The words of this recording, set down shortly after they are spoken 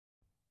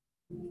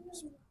بسم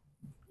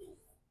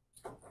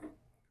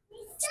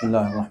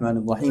الله الرحمن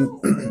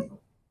الرحيم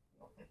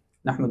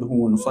نحمده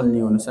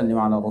ونصلي ونسلم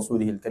على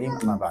رسوله الكريم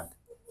أما بعد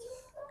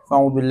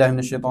فأعوذ بالله من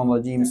الشيطان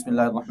الرجيم بسم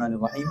الله الرحمن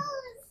الرحيم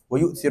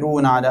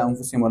ويؤثرون على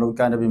أنفسهم ولو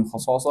كان بهم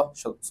خصاصة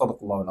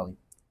صدق الله العظيم.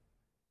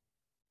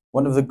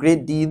 One of the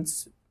great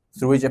deeds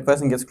through which a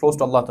person gets close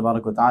to Allah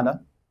Tabarak wa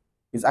Ta'ala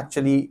is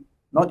actually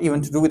not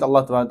even to do with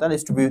Allah Tabarak wa Ta'ala,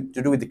 it's to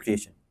do with the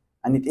creation,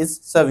 and it is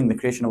serving the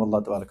creation of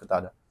Allah Tabarak wa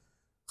Ta'ala.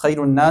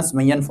 Khairun nas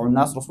man yanfa'un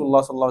nas,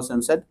 Rasulullah sallallahu alaihi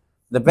wasallam said,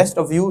 the best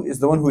of you is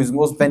the one who is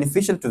most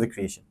beneficial to the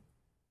creation.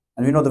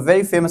 And we know the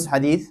very famous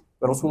hadith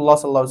where Rasulullah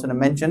sallallahu alaihi wasallam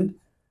mentioned,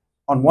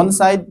 on one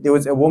side there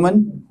was a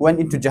woman who went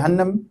into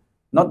Jahannam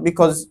not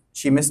because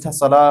she missed her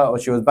salah or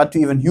she was bad to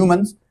even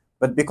humans,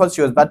 but because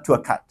she was bad to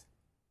a cat,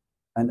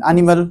 an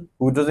animal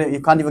who doesn't, you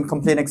can't even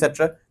complain,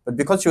 etc. But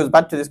because she was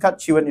bad to this cat,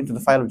 she went into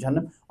the fire of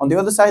Jahannam. On the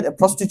other side, a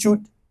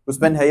prostitute who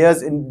spent her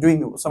years in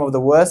doing some of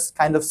the worst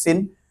kind of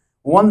sin.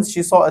 Once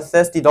she saw a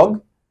thirsty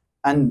dog,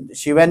 and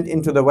she went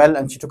into the well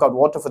and she took out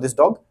water for this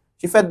dog.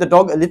 She fed the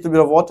dog a little bit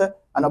of water,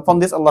 and upon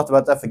this Allah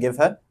Ta'ala forgave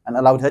her and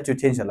allowed her to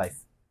change her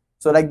life.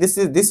 So like this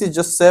is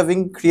just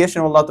serving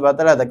creation of Allah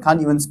Ta'ala that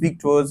can't even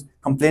speak to us,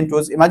 complain to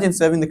us. Imagine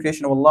serving the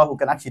creation of Allah who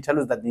can actually tell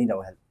us that they need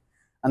our help.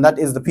 And that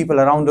is the people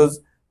around us,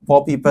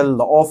 poor people,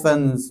 the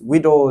orphans,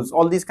 widows,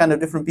 all these kind of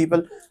different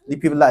people, the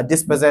people that are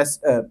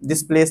dispossessed,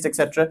 displaced,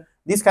 etc.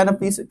 These kind of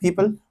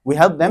people, we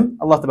help them,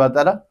 Allah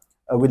Ta'ala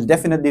will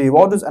definitely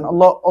reward us, and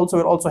Allah also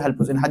will also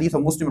help us. In hadith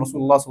of Muslim,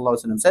 Rasulullah sallallahu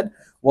alaihi wasallam said,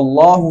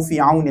 "Wallahu fi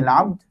auni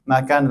al-abd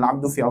ma kana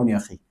al-abdu fi auni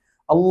akhi."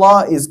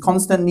 Allah is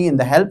constantly in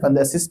the help and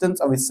the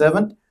assistance of His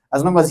servant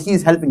as long as he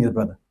is helping his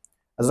brother.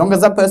 As long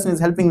as that person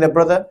is helping their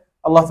brother,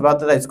 Allah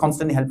Ta'ala is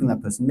constantly helping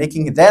that person,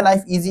 making their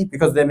life easy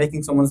because they're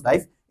making someone's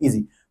life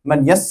easy.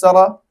 Man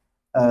yassara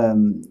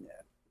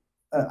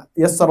Allahu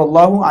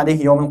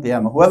alayhi yawm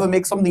al-qiyamah. Whoever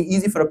makes something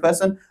easy for a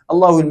person,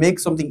 Allah will make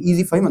something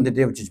easy for him on the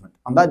day of judgment.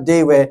 On that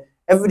day where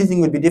everything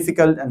will be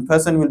difficult and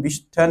person will be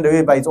turned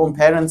away by his own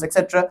parents,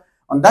 etc.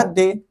 On that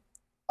day,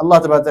 Allah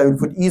Ta'ala will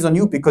put ease on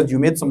you because you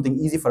made something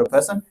easy for a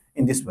person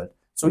in this world.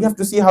 So we have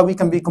to see how we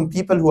can become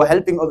people who are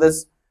helping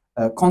others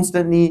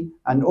constantly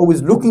and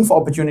always looking for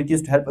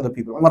opportunities to help other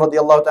people. Umar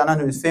radiallahu ta'ala,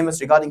 who is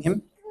famous regarding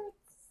him,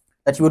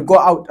 that he would go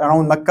out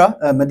around Makkah,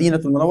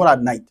 Madinatul Munawwara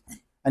at night,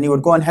 and he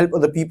would go and help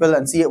other people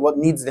and see what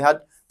needs they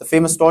had. The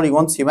famous story,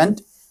 once he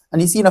went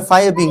and he seen a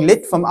fire being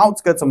lit from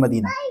outskirts of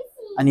Medina,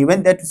 and he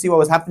went there to see what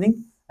was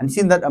happening. And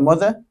seen that a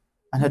mother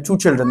and her two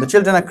children, the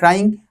children are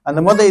crying and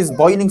the mother is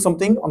boiling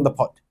something on the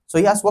pot. So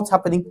he asked, what's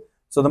happening?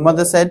 So the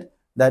mother said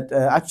that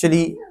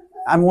actually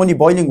I'm only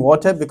boiling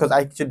water because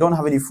I actually don't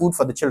have any food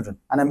for the children,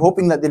 and I'm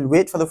hoping that they'll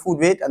wait for the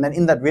food, and then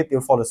in that wait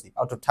they'll fall asleep.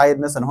 Out of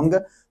tiredness and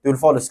hunger, they will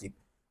fall asleep.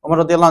 Umar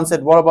radiallahu anhu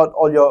said, what about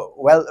all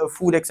your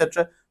food,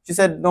 etc.? She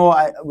said, no,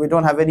 we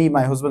don't have any,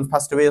 my husband's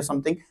passed away or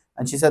something.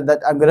 And she said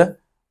that I'm going to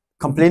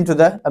complain to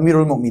the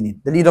Amirul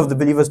Mu'mineen, the leader of the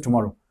believers,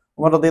 tomorrow.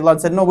 Umar radiallahu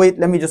anhu said, no, wait,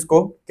 let me just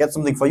go get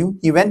something for you.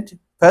 He went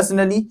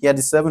personally, he had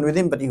his servant with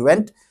him, but he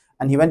went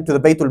to the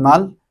Baytul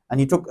Mal and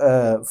he took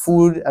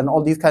food and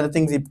all these kind of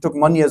things. He took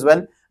money as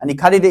well and he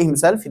carried it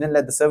himself. He didn't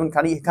let the servant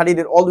carry it. He carried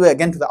it all the way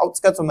again to the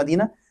outskirts of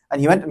Medina, and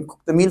he went and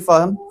cooked the meal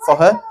for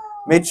her,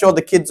 made sure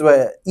the kids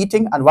were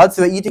eating, and whilst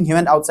they were eating, he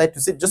went outside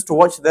to sit just to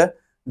watch the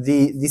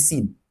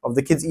scene of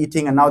the kids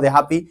eating, and now they're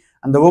happy.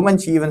 And the woman,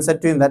 she even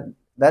said to him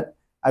that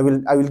I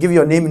will give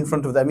you a name in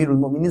front of the Amirul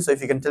Mu'mineen, so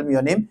if you can tell me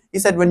your name. He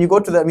said, when you go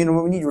to the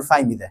Amirul Mu'mineen, you'll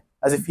find me there,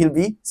 as if he'll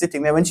be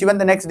sitting there. When she went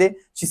the next day,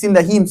 she seen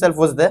that he himself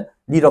was the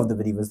leader of the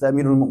believers, the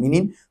Amirul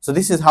Mu'mineen. So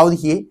this is how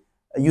he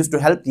used to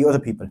help the other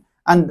people.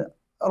 And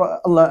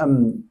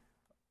Rasulullah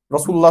sallallahu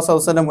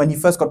alaihi wasallam, when he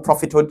first got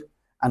prophethood,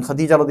 and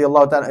Khadija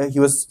radiallahu ta'ala, he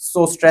was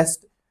so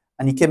stressed,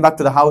 and he came back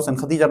to the house, and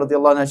Khadija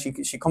radiallahu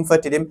anha, she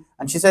comforted him,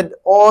 and she said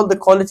all the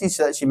qualities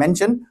that she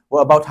mentioned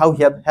were about how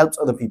he helps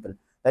other people.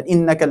 That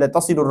innaka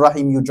latasilur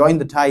rahim, you join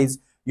the ties,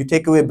 you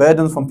take away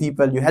burdens from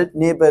people, you help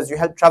neighbors, you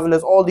help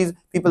travelers, all these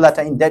people that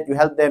are in debt, you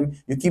help them,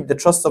 you keep the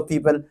trust of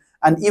people.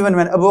 And even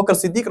when Abu Bakr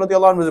Siddiq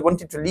radiallahu anhu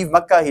wanted to leave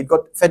Makkah, he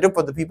got fed up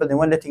with the people, they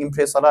weren't letting him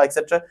pray salah,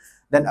 etc.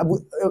 Then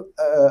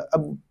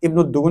Ibn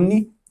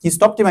al-Dughni, he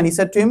stopped him and he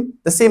said to him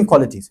the same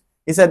qualities.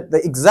 He said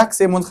the exact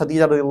same ones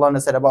Khadija radiallahu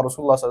anha said about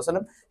Rasulullah sallallahu alaihi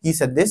wasallam. He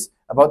said this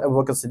about Abu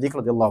Bakr Siddiq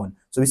radiallahu anhu.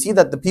 So we see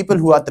that the people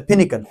who are at the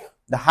pinnacle,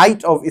 the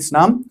height of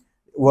Islam,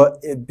 were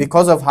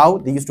because of how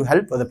they used to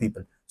help other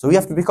people. So we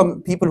have to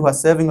become people who are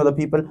serving other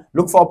people.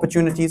 Look for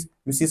opportunities.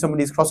 You see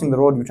somebody is crossing the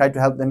road, we try to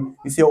help them.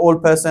 You see an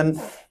old person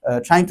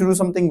trying to do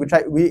something,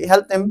 we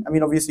help them. I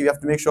mean, obviously we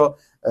have to make sure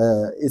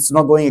it's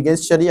not going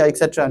against Sharia,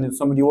 etc. And if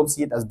somebody won't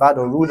see it as bad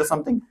or rude or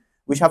something,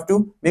 we have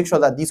to make sure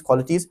that these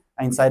qualities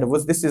are inside of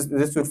us. This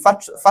will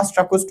fast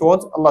track us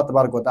towards Allah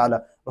Tabarak wa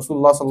Ta'ala.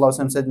 Rasulullah sallallahu alaihi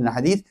wasallam said in a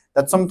hadith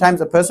that sometimes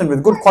a person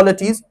with good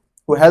qualities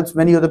who helps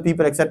many other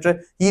people, etc.,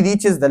 he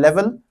reaches the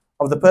level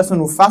of the person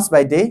who fasts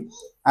by day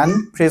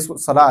and prays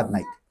salah at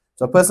night.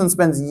 So a person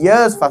spends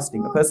years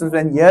fasting, a person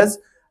spends years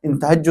in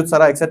tahajjud,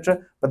 salah, etc.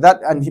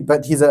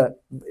 But he's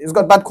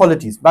got bad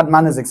qualities, bad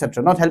manners,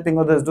 etc. Not helping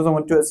others, doesn't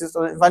want to assist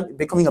others,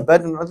 becoming a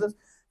burden on others.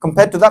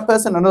 Compared to that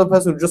person, another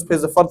person who just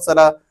prays the fard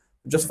salah,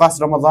 just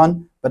fast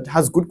Ramadan, but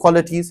has good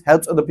qualities,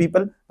 helps other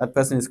people, that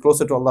person is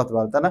closer to Allah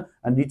Ta'ala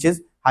and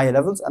reaches higher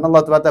levels. And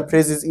Allah Ta'ala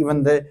praises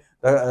even the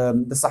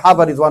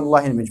Sahaba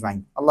Ridwanullahi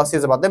Majma'in. Allah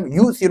says about them,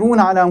 يُؤْثِرُونَ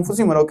عَلَى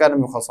أَنفُسِهِمْ وَلَوْ كَانَ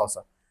مِنْ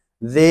خَصَاصَةٍ.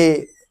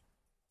 They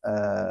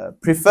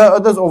prefer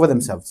others over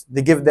themselves.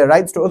 They give their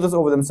rights to others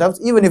over themselves,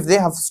 even if they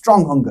have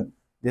strong hunger.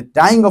 They're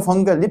dying of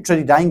hunger,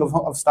 literally dying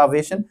of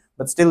starvation,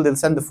 but still they'll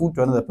send the food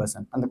to another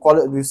person. And the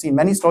quality, we've seen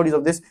many stories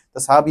of this. The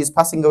Sahabi is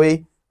passing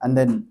away, and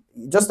then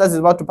just as he's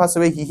about to pass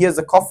away, he hears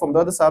a cough from the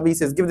other Sahabi. He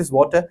says, give this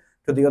water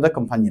to the other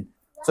companion.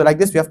 So like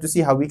this, we have to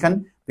see how we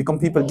can become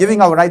people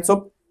giving our rights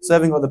up,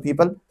 serving other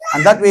people.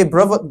 And that way,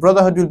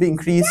 brotherhood will be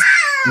increased,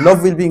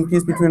 love will be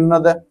increased between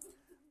another.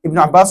 Ibn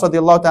Abbas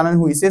radiallahu ta'ala,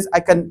 who he says, I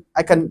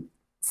can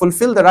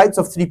fulfill the rights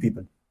of three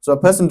people. So a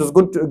person does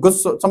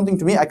something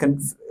to me, I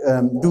can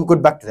do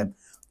good back to them.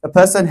 A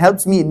person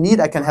helps me in need,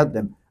 I can help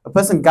them. A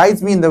person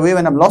guides me in the way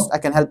when I'm lost, I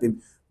can help him.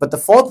 But the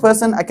fourth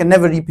person, I can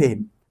never repay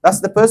him.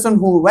 That's the person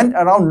who went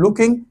around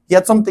looking, he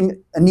had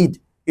a need.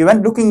 He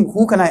went looking,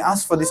 who can I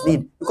ask for this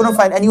need? He couldn't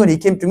find anyone, he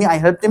came to me, I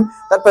helped him.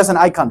 That person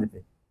I can't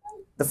repay.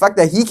 The fact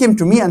that he came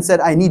to me and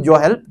said, I need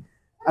your help,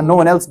 and no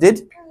one else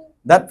did,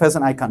 that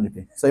person I can't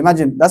repay. So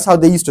imagine, that's how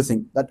they used to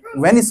think. That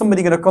when is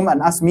somebody going to come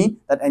and ask me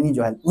that I need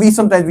your help?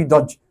 Sometimes we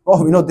dodge.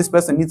 Oh, we know this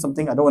person needs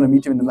something. I don't want to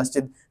meet him in the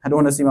masjid. I don't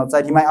want to see him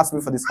outside. He might ask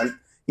me for this help.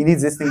 He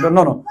needs this thing. But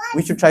no.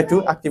 We should try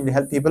to actively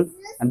help people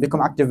and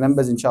become active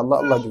members,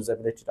 inshallah. Allah gives the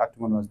ability to act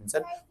on what has been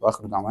said. Wa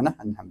akhiru da'wana,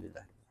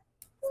 alhamdulillah.